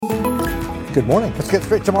Good morning. Let's get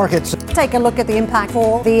straight to markets. Take a look at the impact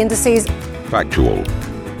for the indices. Factual.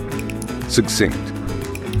 Succinct.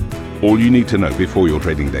 All you need to know before your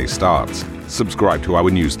trading day starts. Subscribe to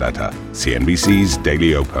our newsletter, CNBC's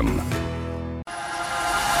Daily Open.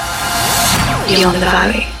 Beyond the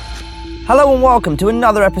Valley. Hello and welcome to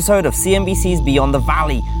another episode of CNBC's Beyond the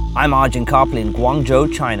Valley. I'm Arjun Karpal in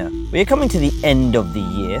Guangzhou, China. We are coming to the end of the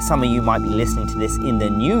year. Some of you might be listening to this in the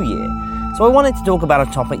new year. So I wanted to talk about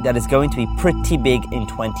a topic that is going to be pretty big in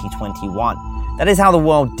 2021. That is how the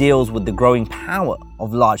world deals with the growing power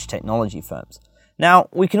of large technology firms. Now,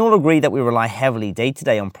 we can all agree that we rely heavily day to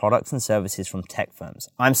day on products and services from tech firms.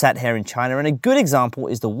 I'm sat here in China, and a good example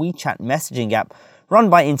is the WeChat messaging app run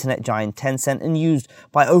by internet giant Tencent and used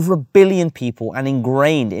by over 1 billion people and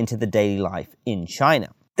ingrained into the daily life in China.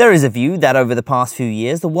 There is a view that over the past few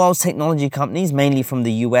years, the world's technology companies, mainly from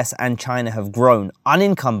the US and China, have grown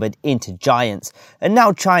unencumbered into giants. And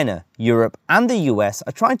now China, Europe, and the US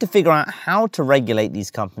are trying to figure out how to regulate these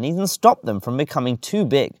companies and stop them from becoming too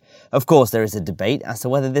big. Of course, there is a debate as to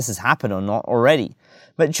whether this has happened or not already.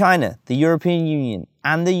 But China, the European Union,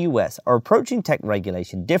 and the US are approaching tech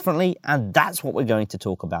regulation differently, and that's what we're going to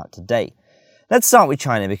talk about today. Let's start with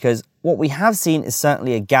China, because what we have seen is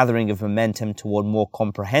certainly a gathering of momentum toward more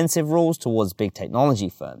comprehensive rules towards big technology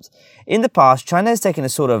firms. In the past, China has taken a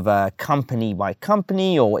sort of company by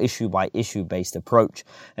company or issue by issue based approach.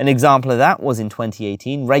 An example of that was in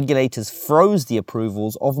 2018, regulators froze the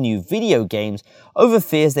approvals of new video games over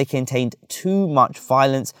fears they contained too much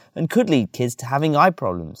violence and could lead kids to having eye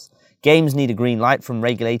problems. Games need a green light from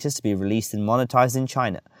regulators to be released and monetized in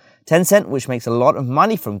China. Tencent, which makes a lot of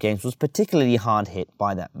money from games, was particularly hard hit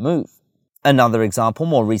by that move. Another example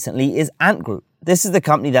more recently is Ant Group. This is the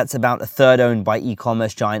company that's about a third owned by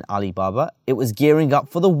e-commerce giant Alibaba. It was gearing up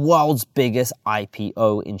for the world's biggest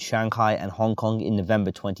IPO in Shanghai and Hong Kong in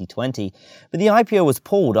November 2020, but the IPO was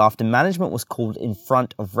pulled after management was called in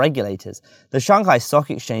front of regulators. The Shanghai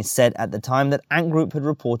Stock Exchange said at the time that Ant Group had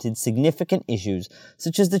reported significant issues,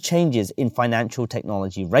 such as the changes in financial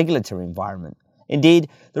technology regulatory environment. Indeed,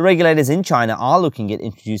 the regulators in China are looking at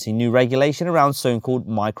introducing new regulation around so-called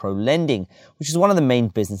micro-lending, which is one of the main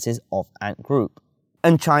businesses of Ant Group.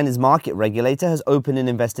 And China's market regulator has opened an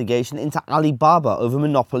investigation into Alibaba over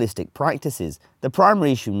monopolistic practices. The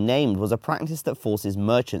primary issue named was a practice that forces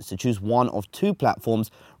merchants to choose one of two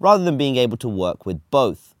platforms rather than being able to work with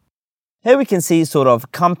both. Here we can see sort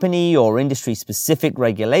of company or industry-specific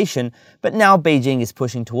regulation, but now Beijing is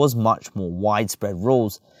pushing towards much more widespread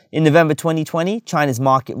rules. In November 2020, China's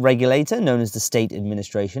market regulator, known as the State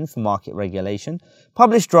Administration for Market Regulation,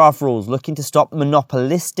 published draft rules looking to stop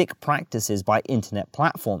monopolistic practices by internet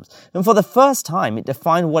platforms. And for the first time, it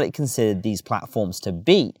defined what it considered these platforms to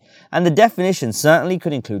be. And the definition certainly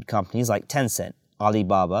could include companies like Tencent,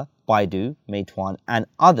 Alibaba, Baidu, Meituan, and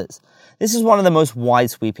others. This is one of the most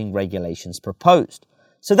wide-sweeping regulations proposed.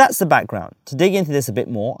 So that's the background. To dig into this a bit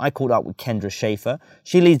more, I caught up with Kendra Schaefer.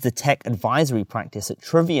 She leads the tech advisory practice at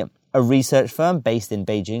Trivium, a research firm based in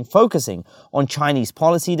Beijing focusing on Chinese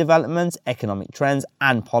policy developments, economic trends,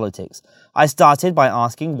 and politics. I started by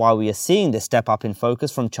asking why we are seeing this step up in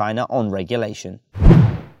focus from China on regulation.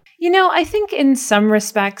 You know, I think in some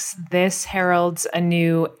respects, this heralds a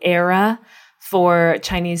new era for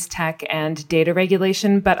Chinese tech and data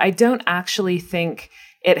regulation, but I don't actually think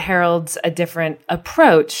it heralds a different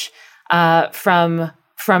approach from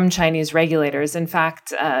Chinese regulators. In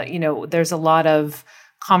fact, there's a lot of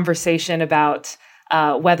conversation about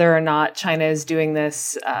whether or not China is doing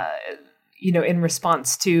this, in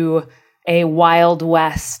response to a Wild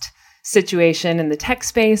West situation in the tech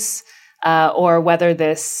space, or whether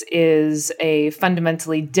this is a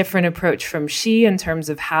fundamentally different approach from Xi in terms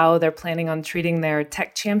of how they're planning on treating their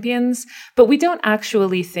tech champions. But we don't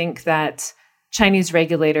actually think that Chinese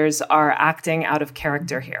regulators are acting out of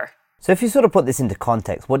character here. So if you sort of put this into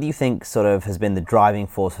context, what do you think sort of has been the driving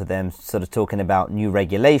force for them sort of talking about new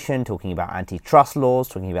regulation, talking about antitrust laws,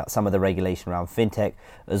 talking about some of the regulation around fintech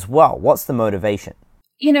as well? What's the motivation?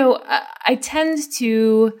 You know, I tend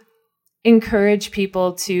to encourage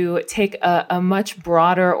people to take a much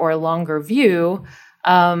broader or longer view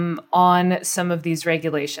on some of these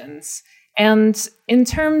regulations. And in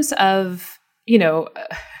terms of,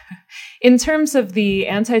 in terms of the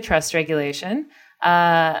antitrust regulation,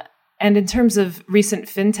 and in terms of recent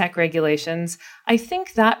fintech regulations, I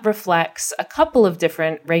think that reflects a couple of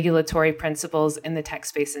different regulatory principles in the tech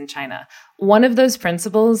space in China. One of those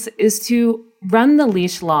principles is to run the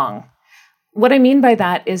leash long. What I mean by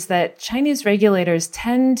that is that Chinese regulators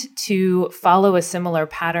tend to follow a similar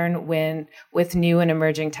pattern with new and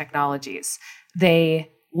emerging technologies.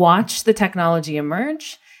 They watch the technology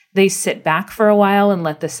emerge, They sit back for a while and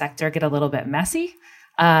let the sector get a little bit messy.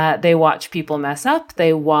 They watch people mess up.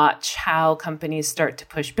 They watch how companies start to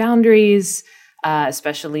push boundaries,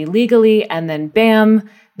 especially legally, and then bam,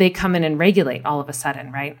 they come in and regulate all of a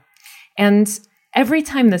sudden, right? And every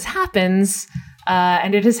time this happens,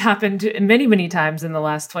 and it has happened many, many times in the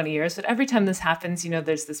last 20 years, but every time this happens,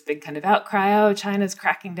 there's this big kind of outcry, oh, China's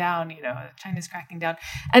cracking down, China's cracking down.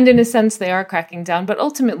 And in a sense, they are cracking down, but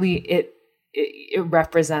ultimately it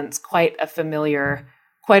represents quite a familiar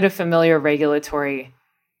regulatory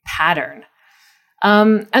pattern.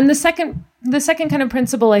 And the second kind of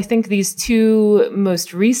principle, I think these two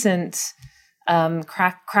most recent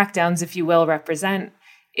crackdowns, if you will, represent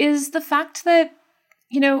is the fact that,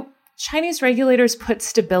 Chinese regulators put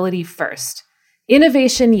stability first.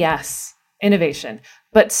 Innovation, yes, innovation,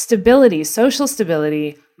 but stability, social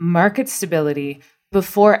stability, market stability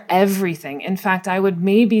before everything. In fact, I would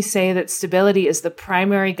maybe say that stability is the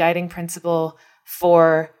primary guiding principle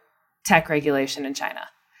for tech regulation in China.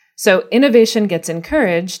 So innovation gets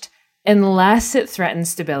encouraged unless it threatens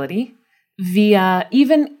stability via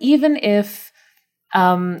even if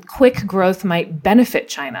quick growth might benefit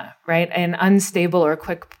China, right? An unstable or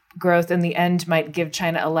quick growth in the end might give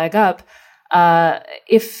China a leg up.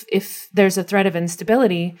 If there's a threat of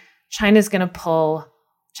instability, China's going to pull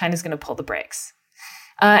the brakes.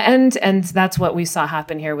 And that's what we saw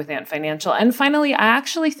happen here with Ant Financial. And finally, I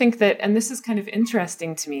actually think that, and this is kind of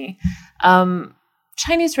interesting to me,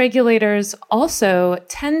 Chinese regulators also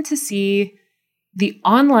tend to see the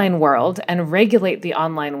online world and regulate the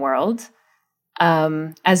online world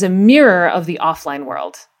as a mirror of the offline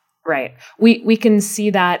world, right? We can see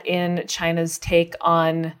that in China's take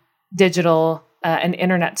on digital and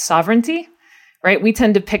internet sovereignty, right? We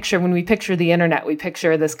tend to picture, when we picture the internet, we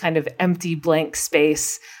picture this kind of empty blank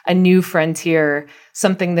space, a new frontier,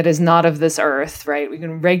 something that is not of this earth, right? We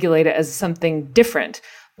can regulate it as something different.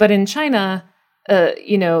 But in China,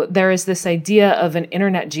 there is this idea of an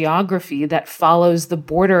internet geography that follows the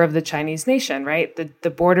border of the Chinese nation, right? The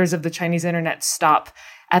borders of the Chinese internet stop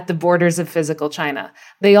at the borders of physical China.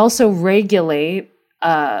 They also regulate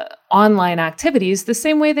online activities the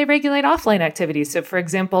same way they regulate offline activities. So, for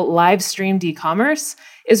example, live streamed e-commerce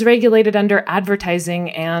is regulated under advertising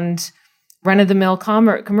and run-of-the-mill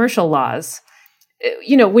commercial laws.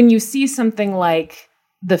 When you see something like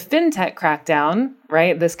the fintech crackdown,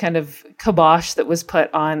 right, this kind of kibosh that was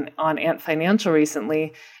put on Ant Financial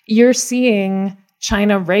recently, you're seeing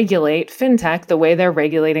China regulate fintech the way they're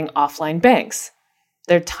regulating offline banks.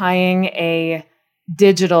 They're tying a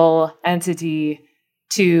digital entity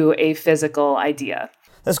to a physical idea.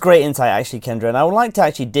 That's great insight, actually, Kendra, and I would like to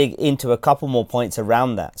actually dig into a couple more points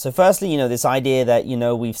around that. So firstly, this idea that,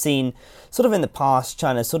 we've seen sort of in the past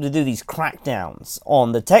China sort of do these crackdowns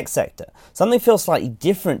on the tech sector. Something feels slightly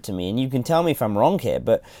different to me, and you can tell me if I'm wrong here,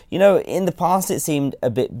 but, in the past it seemed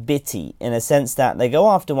a bit bitty in a sense that they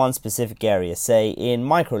go after one specific area, say in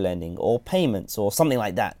microlending or payments or something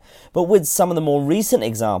like that. But with some of the more recent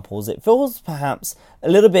examples, it feels perhaps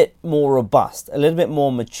a little bit more robust, a little bit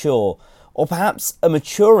more mature, or perhaps a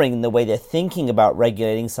maturing in the way they're thinking about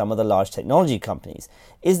regulating some of the large technology companies.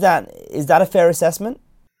 Is that a fair assessment?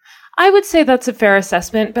 I would say that's a fair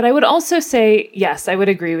assessment, but I would also say, yes, I would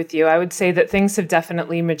agree with you. I would say that things have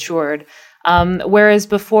definitely matured. Whereas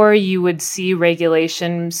before you would see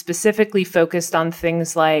regulation specifically focused on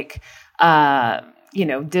things like,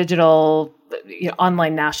 digital,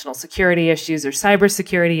 online national security issues or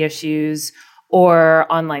cybersecurity issues or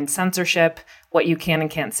online censorship, what you can and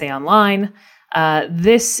can't say online.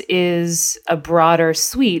 This is a broader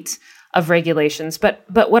suite of regulations. But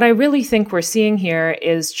what I really think we're seeing here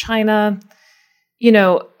is China,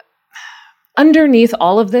 underneath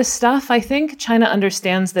all of this stuff, I think China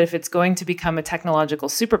understands that if it's going to become a technological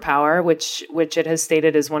superpower, which it has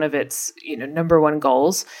stated as one of its number one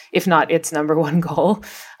goals, if not its number one goal,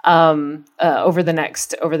 over the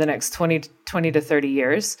next 20 to 30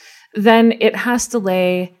 years, then it has to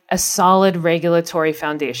lay a solid regulatory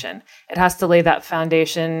foundation. It has to lay that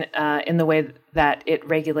foundation in the way that it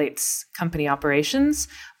regulates company operations,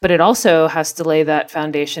 but it also has to lay that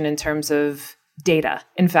foundation in terms of data.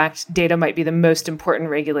 In fact, data might be the most important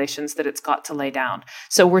regulations that it's got to lay down.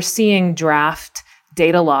 So we're seeing draft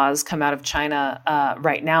data laws come out of China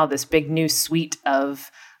right now, this big new suite of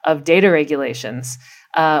data regulations,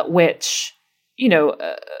 which,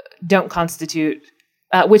 don't constitute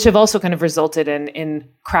which have also kind of resulted in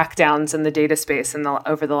crackdowns in the data space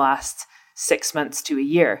over the last 6 months to a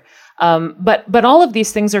year. But all of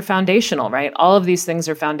these things are foundational, right? All of these things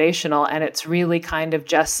are foundational, and it's really kind of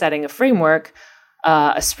just setting a framework,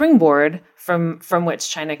 a springboard from which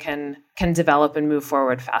China can develop and move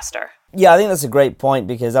forward faster. Yeah, I think that's a great point,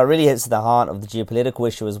 because that really hits the heart of the geopolitical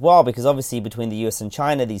issue as well, because obviously between the US and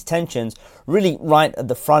China, these tensions, really right at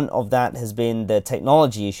the front of that has been the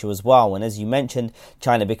technology issue as well. And as you mentioned,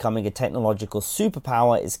 China becoming a technological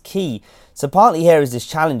superpower is key. So partly here is this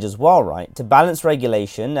challenge as well, right? To balance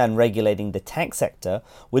regulation and regulating the tech sector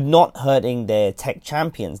with not hurting their tech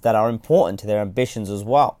champions that are important to their ambitions as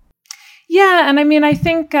well. Yeah, and I mean, I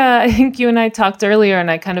think you and I talked earlier, and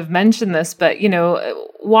I kind of mentioned this, but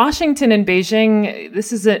Washington and Beijing,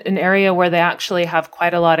 this is an area where they actually have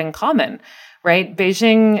quite a lot in common, right?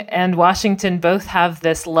 Beijing and Washington both have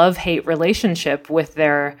this love-hate relationship with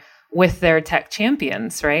their tech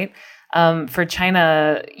champions, right? For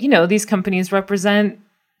China, these companies represent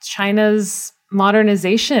China's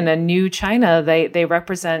modernization and new China. They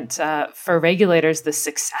represent, for regulators, the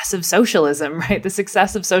success of socialism, right? The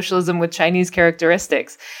success of socialism with Chinese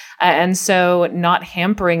characteristics. And so not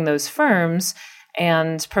hampering those firms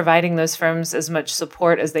and providing those firms as much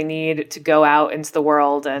support as they need to go out into the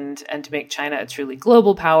world and to make China a truly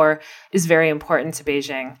global power is very important to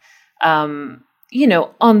Beijing. On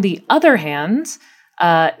the other hand,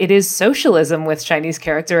 it is socialism with Chinese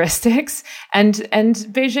characteristics, and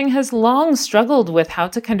Beijing has long struggled with how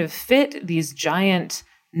to kind of fit these giant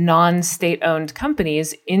non-state-owned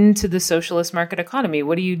companies into the socialist market economy.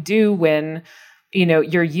 What do you do when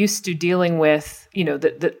you're used to dealing with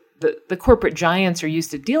the corporate giants are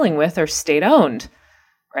used to dealing with are state-owned,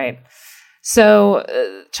 right? So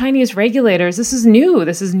Chinese regulators, this is new.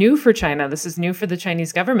 This is new for China. This is new for the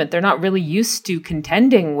Chinese government. They're not really used to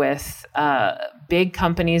contending with big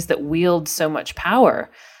companies that wield so much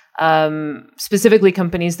power, specifically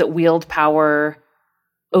companies that wield power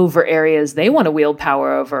over areas they want to wield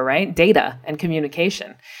power over, right? Data and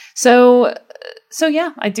communication. So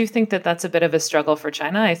yeah, I do think that that's a bit of a struggle for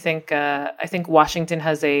China. I think Washington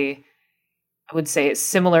has I would say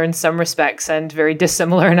similar in some respects and very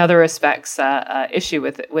dissimilar in other respects issue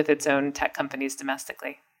with its own tech companies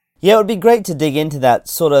domestically. Yeah, it would be great to dig into that,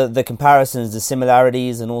 sort of the comparisons, the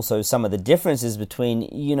similarities, and also some of the differences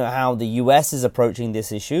between, how the US is approaching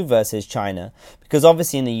this issue versus China. Because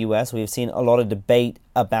obviously in the US, we've seen a lot of debate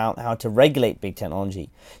about how to regulate big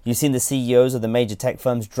technology. You've seen the CEOs of the major tech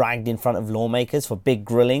firms dragged in front of lawmakers for big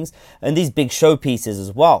grillings and these big showpieces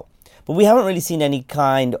as well. But we haven't really seen any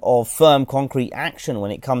kind of firm, concrete action when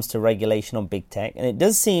it comes to regulation on big tech. And it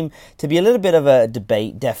does seem to be a little bit of a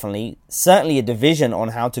debate, definitely, certainly a division on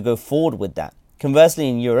how to go forward with that. Conversely,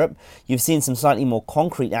 in Europe, you've seen some slightly more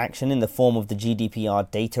concrete action in the form of the GDPR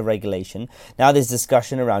data regulation. Now there's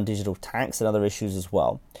discussion around digital tax and other issues as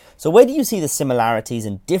well. So where do you see the similarities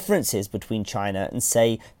and differences between China and,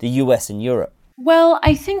 say, the US and Europe? Well,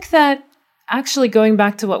 I think that actually, going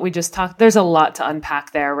back to what we just talked, there's a lot to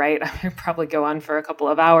unpack there, right? I could probably go on for a couple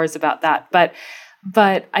of hours about that.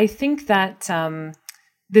 But I think that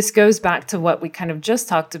this goes back to what we kind of just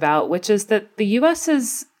talked about, which is that the US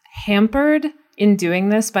is hampered in doing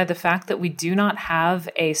this by the fact that we do not have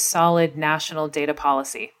a solid national data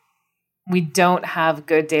policy. We don't have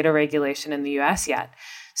good data regulation in the US yet.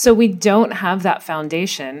 So we don't have that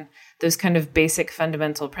foundation, those kind of basic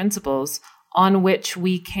fundamental principles on which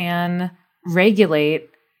we can regulate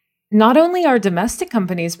not only our domestic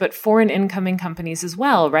companies, but foreign incoming companies as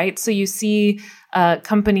well, right? So you see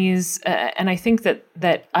companies, and I think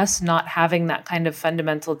that us not having that kind of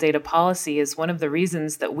fundamental data policy is one of the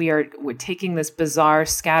reasons that we're taking this bizarre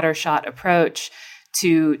scattershot approach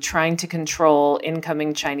to trying to control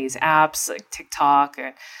incoming Chinese apps like TikTok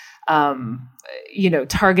or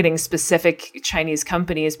targeting specific Chinese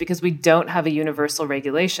companies because we don't have a universal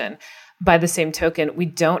regulation. By the same token, we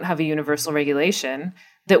don't have a universal regulation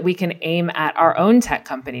that we can aim at our own tech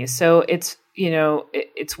companies. So it's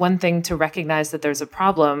one thing to recognize that there's a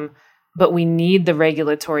problem, but we need the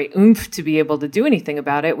regulatory oomph to be able to do anything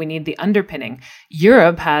about it. We need the underpinning.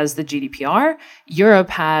 Europe has the GDPR.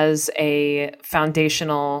 Europe has a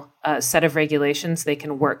foundational set of regulations they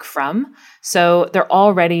can work from. So they're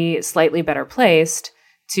already slightly better placed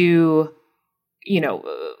to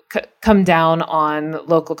come down on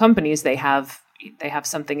local companies. They have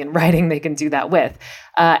something in writing they can do that with.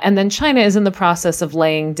 And then China is in the process of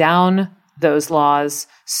laying down those laws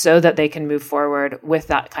so that they can move forward with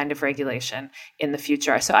that kind of regulation in the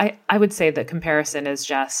future. So I would say the comparison is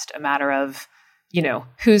just a matter of,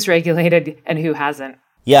 who's regulated and who hasn't.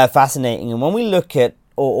 Yeah, fascinating. And when we look at,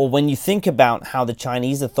 or when you think about how the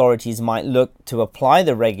Chinese authorities might look to apply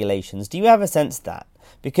the regulations, do you have a sense of that?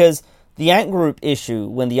 Because The Ant Group issue,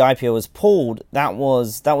 when the IPO was pulled, that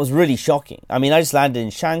was really shocking. I mean, I just landed in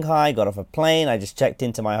Shanghai, got off a plane, I just checked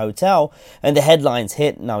into my hotel, and the headlines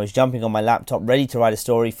hit, and I was jumping on my laptop ready to write a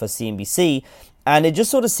story for CNBC, and it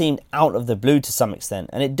just sort of seemed out of the blue to some extent.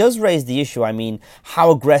 And it does raise the issue, I mean,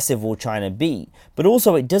 how aggressive will China be? But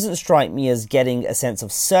also, it doesn't strike me as getting a sense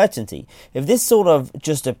of certainty. If this sort of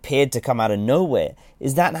just appeared to come out of nowhere,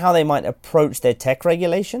 is that how they might approach their tech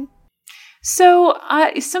regulation? So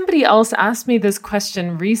somebody else asked me this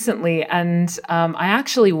question recently, and I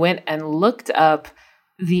actually went and looked up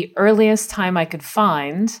the earliest time I could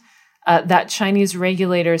find that Chinese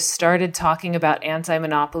regulators started talking about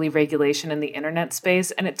anti-monopoly regulation in the internet space.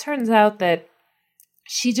 And it turns out that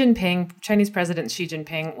Chinese President Xi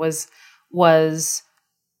Jinping was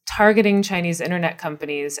targeting Chinese internet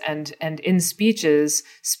companies and in speeches,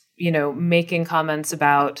 making comments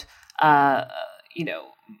about,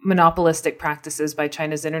 monopolistic practices by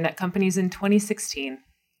China's internet companies in 2016.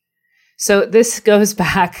 So this goes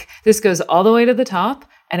all the way to the top,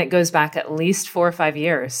 and it goes back at least 4 or 5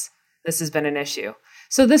 years. This has been an issue.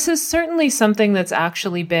 So this is certainly something that's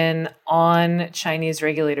actually been on Chinese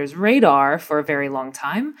regulators' radar for a very long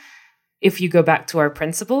time. If you go back to our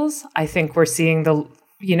principles, I think we're seeing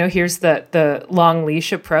here's the long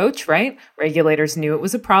leash approach, right? Regulators knew it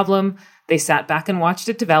was a problem. They sat back and watched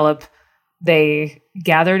it develop. They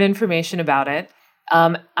gathered information about it.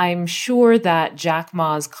 I'm sure that Jack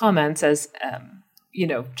Ma's comments, as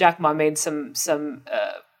Jack Ma made some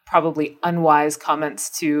probably unwise comments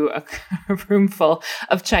to a room full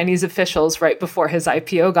of Chinese officials right before his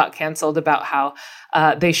IPO got canceled about how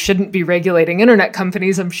they shouldn't be regulating internet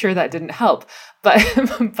companies. I'm sure that didn't help. But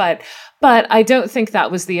I don't think that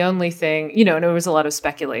was the only thing. And there was a lot of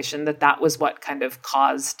speculation that was what kind of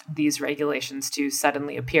caused these regulations to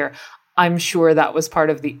suddenly appear. I'm sure that was part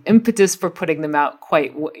of the impetus for putting them out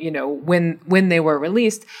when they were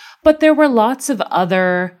released. But there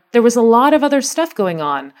was a lot of other stuff going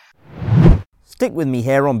on. Stick with me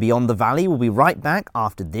here on Beyond the Valley. We'll be right back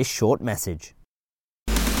after this short message.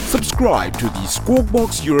 Subscribe to the Squawk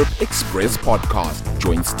Box Europe Express podcast.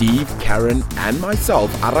 Join Steve, Karen, and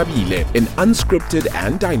myself, Arabile, in unscripted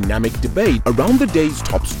and dynamic debate around the day's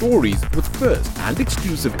top stories with first and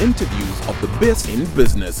exclusive interviews of the best in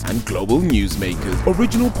business and global newsmakers,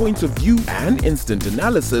 original points of view, and instant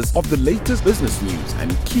analysis of the latest business news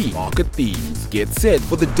and key market themes. Get set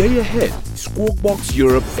for the day ahead. Squawk Box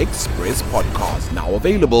Europe Express podcast, now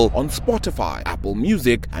available on Spotify, Apple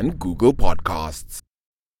Music, and Google Podcasts.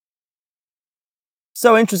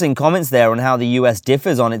 So interesting comments there on how the US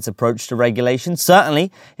differs on its approach to regulation.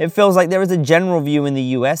 Certainly, it feels like there is a general view in the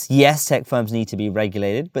US, yes, tech firms need to be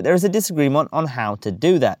regulated, but there is a disagreement on how to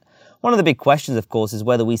do that. One of the big questions, of course, is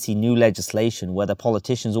whether we see new legislation, whether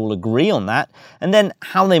politicians all agree on that, and then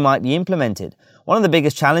how they might be implemented. One of the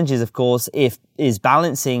biggest challenges, of course, is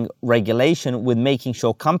balancing regulation with making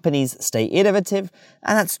sure companies stay innovative,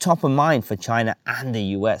 and that's top of mind for China and the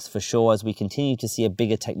US, for sure, as we continue to see a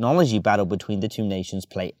bigger technology battle between the two nations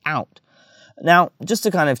play out. Now, just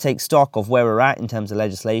to kind of take stock of where we're at in terms of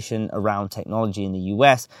legislation around technology in the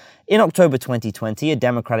US, in October 2020, a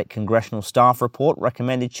Democratic congressional staff report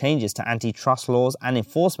recommended changes to antitrust laws and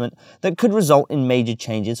enforcement that could result in major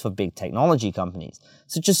changes for big technology companies,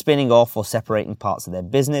 such as spinning off or separating parts of their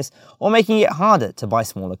business or making it harder to buy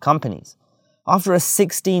smaller companies. After a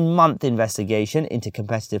 16-month investigation into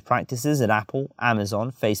competitive practices at Apple,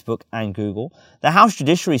 Amazon, Facebook, and Google, the House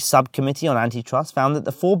Judiciary Subcommittee on Antitrust found that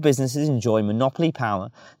the 4 businesses enjoy monopoly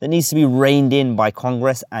power that needs to be reined in by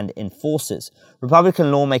Congress and enforcers.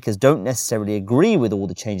 Republican lawmakers don't necessarily agree with all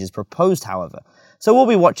the changes proposed, however, so we'll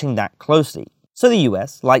be watching that closely. So the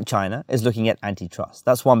US, like China, is looking at antitrust.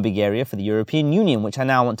 That's one big area for the European Union, which I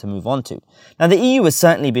now want to move on to. Now, the EU has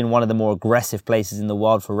certainly been one of the more aggressive places in the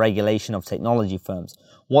world for regulation of technology firms.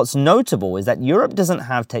 What's notable is that Europe doesn't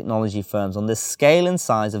have technology firms on the scale and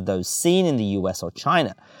size of those seen in the US or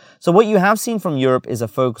China. So what you have seen from Europe is a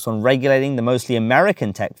focus on regulating the mostly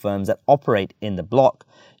American tech firms that operate in the bloc.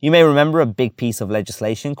 You may remember a big piece of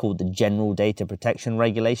legislation called the General Data Protection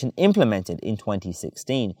Regulation implemented in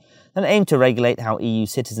 2016 and aimed to regulate how EU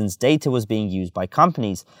citizens' data was being used by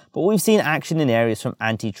companies, but we've seen action in areas from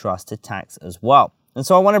antitrust to tax as well. And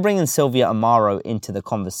so I want to bring in Sylvia Amaro into the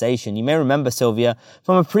conversation. You may remember Sylvia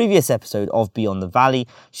from a previous episode of Beyond the Valley.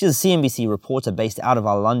 She's a CNBC reporter based out of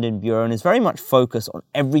our London bureau and is very much focused on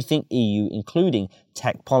everything EU, including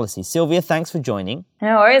tech policy. Sylvia, thanks for joining.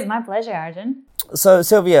 No worries, my pleasure, Arjun. So,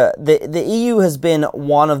 Sylvia, the EU has been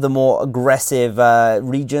one of the more aggressive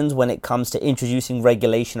regions when it comes to introducing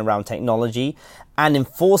regulation around technology and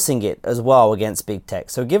enforcing it as well against big tech.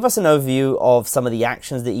 So give us an overview of some of the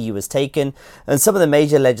actions the EU has taken and some of the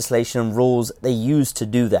major legislation and rules they use to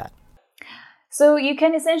do that. So you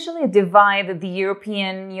can essentially divide the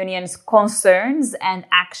European Union's concerns and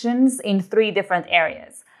actions in three different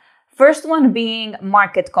areas. First one being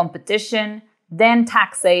market competition, then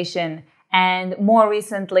taxation, and more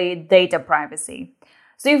recently, data privacy.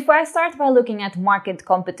 So if I start by looking at market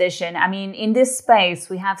competition, I mean, in this space,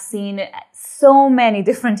 we have seen so many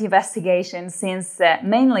different investigations since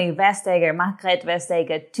mainly Vestager, Margrethe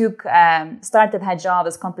Vestager, started her job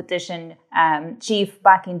as competition chief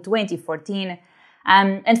back in 2014.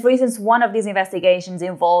 And for instance, one of these investigations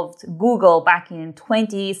involved Google back in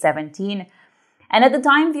 2017. And at the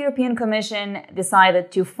time, the European Commission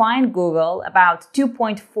decided to fine Google about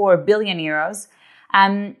 2.4 billion euros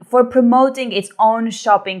for promoting its own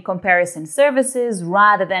shopping comparison services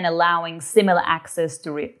rather than allowing similar access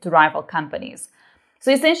to rival companies.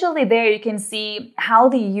 So essentially there you can see how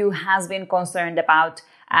the EU has been concerned about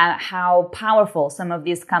how powerful some of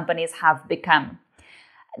these companies have become.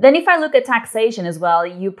 Then if I look at taxation as well,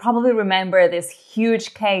 you probably remember this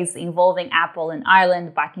huge case involving Apple in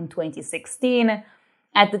Ireland back in 2016.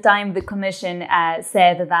 At the time, the Commission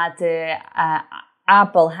said that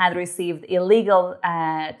Apple had received illegal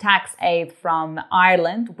tax aid from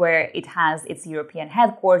Ireland, where it has its European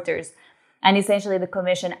headquarters. And essentially, the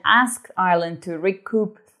Commission asked Ireland to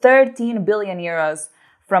recoup 13 billion euros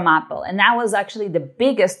from Apple. And that was actually the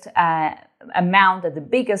biggest amount, the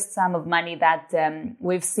biggest sum of money that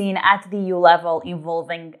we've seen at the EU level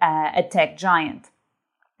involving a tech giant.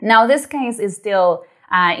 Now, this case is still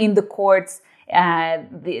in the courts.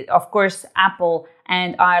 Of course, Apple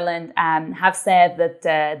and Ireland have said that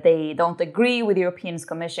they don't agree with the European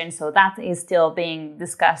Commission, so that is still being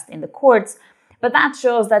discussed in the courts. But that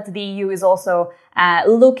shows that the EU is also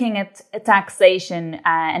looking at taxation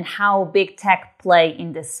and how big tech play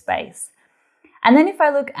in this space. And then if I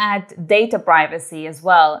look at data privacy as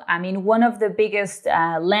well, I mean, one of the biggest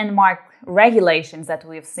landmark regulations that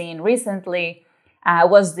we've seen recently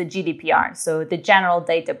was the GDPR, so the General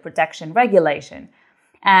Data Protection Regulation,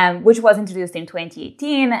 which was introduced in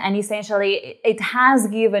 2018. And essentially, it has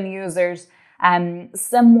given users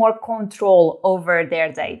some more control over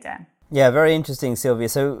their data. Yeah, very interesting, Sylvia.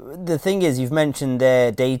 So the thing is, you've mentioned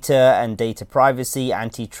there data and data privacy,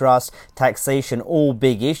 antitrust, taxation, all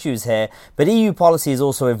big issues here. But EU policy is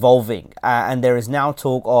also evolving, and there is now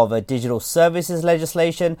talk of a digital services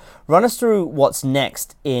legislation. Run us through what's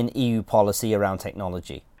next in EU policy around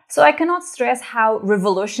technology. So I cannot stress how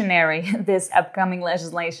revolutionary this upcoming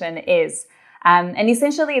legislation is. And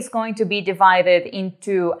essentially, it's going to be divided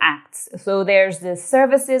into acts. So there's the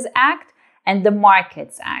Services Act and the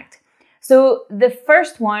Markets Act. So the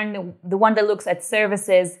first one, the one that looks at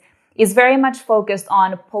services, is very much focused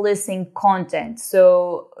on policing content.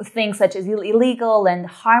 So things such as illegal and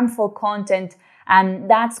harmful content, and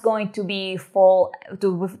that's going to it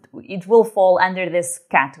will fall under this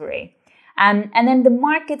category. And then the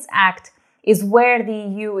Markets Act is where the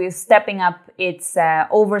EU is stepping up its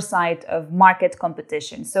oversight of market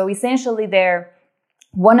competition. So essentially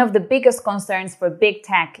one of the biggest concerns for big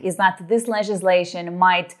tech is that this legislation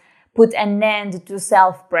might put an end to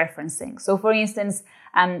self-preferencing. So for instance,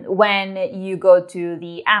 when you go to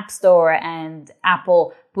the App Store and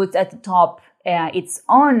Apple puts at the top its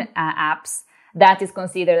own apps, that is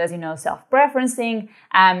considered as, self-preferencing,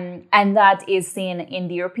 and that is seen in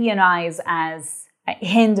the European eyes as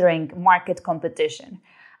hindering market competition.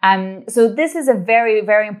 So this is a very,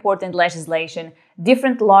 very important legislation.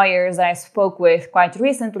 Different lawyers I spoke with quite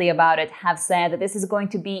recently about it have said that this is going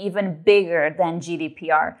to be even bigger than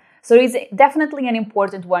GDPR. So it's definitely an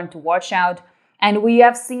important one to watch out. And we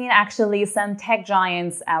have seen actually some tech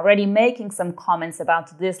giants already making some comments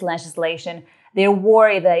about this legislation. They're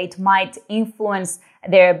worried that it might influence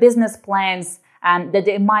their business plans, that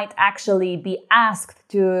they might actually be asked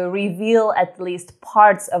to reveal at least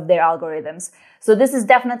parts of their algorithms. So this is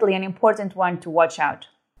definitely an important one to watch out.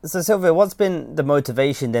 So Sylvia, what's been the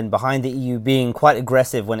motivation then behind the EU being quite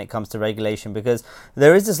aggressive when it comes to regulation? Because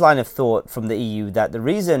there is this line of thought from the EU that the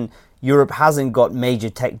reason Europe hasn't got major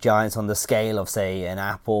tech giants on the scale of, say, an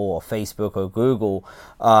Apple or Facebook or Google,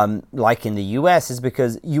 like in the US, is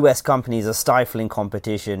because US companies are stifling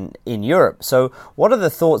competition in Europe. So what are the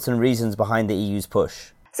thoughts and reasons behind the EU's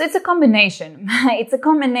push? So it's a combination. It's a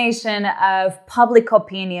combination of public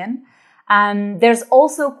opinion. There's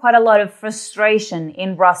also quite a lot of frustration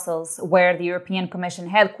in Brussels, where the European Commission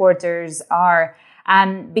headquarters are,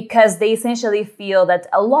 because they essentially feel that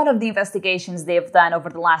a lot of the investigations they've done over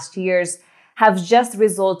the last years have just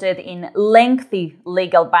resulted in lengthy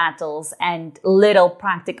legal battles and little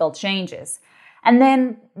practical changes. And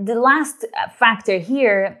then the last factor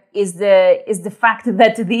here is the fact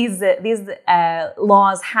that these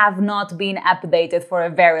laws have not been updated for a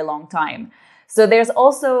very long time. So there's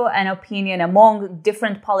also an opinion among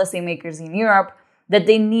different policymakers in Europe that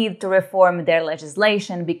they need to reform their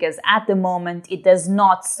legislation because at the moment it does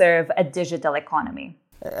not serve a digital economy.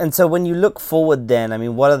 And so when you look forward then, I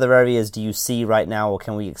mean, what other areas do you see right now, or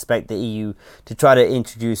can we expect the EU to try to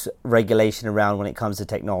introduce regulation around when it comes to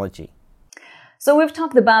technology? So we've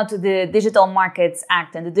talked about the Digital Markets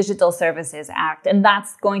Act and the Digital Services Act, and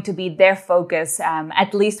that's going to be their focus,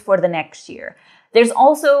 at least for the next year. There's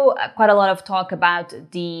also quite a lot of talk about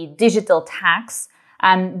the digital tax.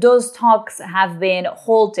 Those talks have been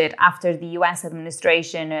halted after the US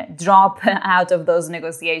administration dropped out of those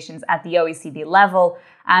negotiations at the OECD level.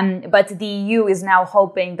 But the EU is now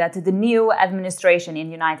hoping that the new administration in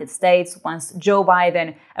the United States, once Joe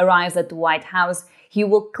Biden arrives at the White House, he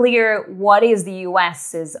will clear what is the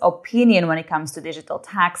US's opinion when it comes to digital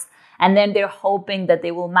tax. And then they're hoping that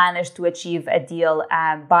they will manage to achieve a deal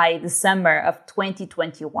by December of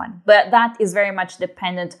 2021. But that is very much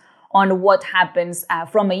dependent on what happens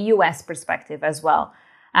from a US perspective as well.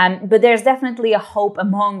 But there's definitely a hope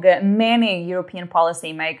among many European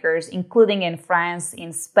policymakers, including in France,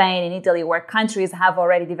 in Spain, in Italy, where countries have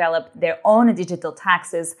already developed their own digital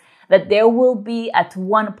taxes, that there will be at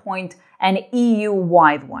one point an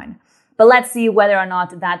EU-wide one. But let's see whether or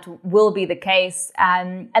not that will be the case.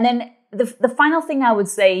 And then the final thing I would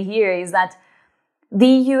say here is that the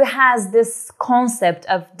EU has this concept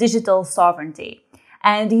of digital sovereignty.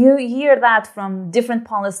 And you hear that from different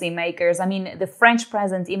policymakers. I mean, the French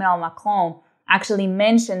President Emmanuel Macron actually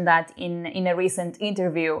mentioned that in a recent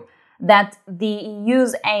interview, that the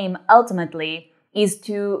EU's aim ultimately is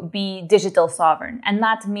to be digital sovereign. And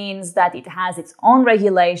that means that it has its own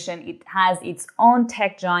regulation, it has its own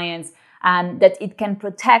tech giants, that it can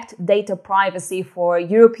protect data privacy for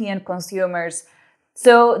European consumers.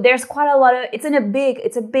 So there's quite a lot of, it's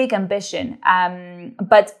a big ambition.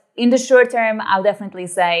 But in the short term, I'll definitely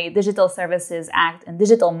say Digital Services Act and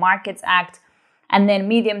Digital Markets Act, and then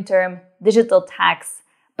medium term, digital tax.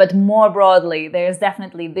 But more broadly, there's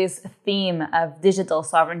definitely this theme of digital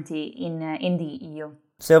sovereignty in the EU.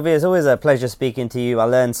 Sylvia, it's always a pleasure speaking to you. I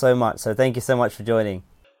learned so much, so thank you so much for joining.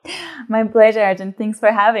 My pleasure, Arjun. Thanks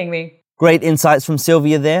for having me. Great insights from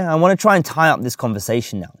Sylvia there. I want to try and tie up this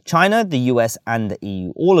conversation now. China, the US and the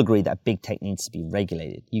EU all agree that big tech needs to be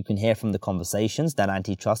regulated. You can hear from the conversations that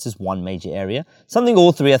antitrust is one major area, something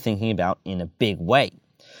all three are thinking about in a big way.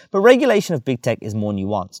 But regulation of big tech is more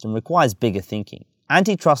nuanced and requires bigger thinking.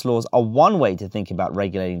 Antitrust laws are one way to think about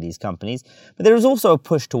regulating these companies, but there is also a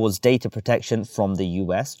push towards data protection from the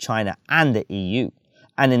US, China and the EU.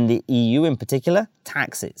 And in the EU in particular,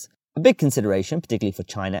 taxes. A big consideration, particularly for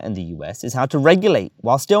China and the US, is how to regulate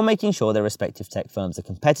while still making sure their respective tech firms are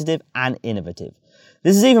competitive and innovative.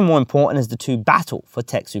 This is even more important as the two battle for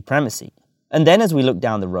tech supremacy. And then as we look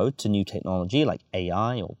down the road to new technology like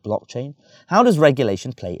AI or blockchain, how does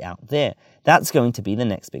regulation play out there? That's going to be the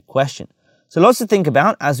next big question. So lots to think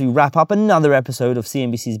about as we wrap up another episode of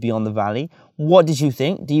CNBC's Beyond the Valley. What did you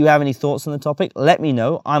think? Do you have any thoughts on the topic? Let me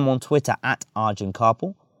know. I'm on Twitter at Arjun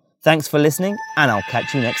Karpal. Thanks for listening, and I'll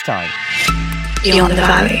catch you next time. Beyond the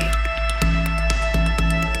Valley.